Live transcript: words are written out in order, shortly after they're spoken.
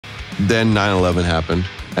Then 9/11 happened,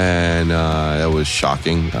 and that was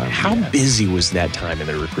shocking. How busy was that time in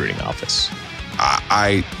the recruiting office?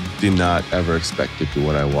 I did not ever expect it to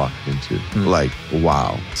what I walked into. Like,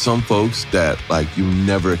 wow. Some folks that, like, you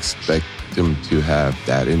never expect them to have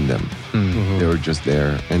that in them. They were just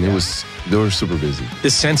there, and they were super busy. The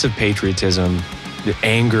sense of patriotism, the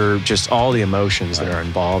anger, just all the emotions that are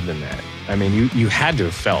involved in that. I mean, you had to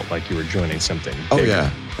have felt like you were joining something bigger. Oh, yeah.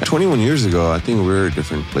 21 years ago, I think we were a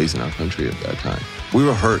different place in our country at that time. We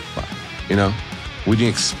were hurt by it, We didn't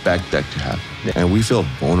expect that to happen. Yeah. And we feel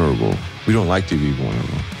vulnerable. We don't like to be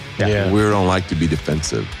vulnerable. Yeah. We don't like to be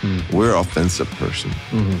defensive. We're an offensive person.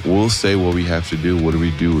 We'll say what we have to do. What do,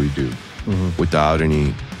 we do without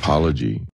any apology.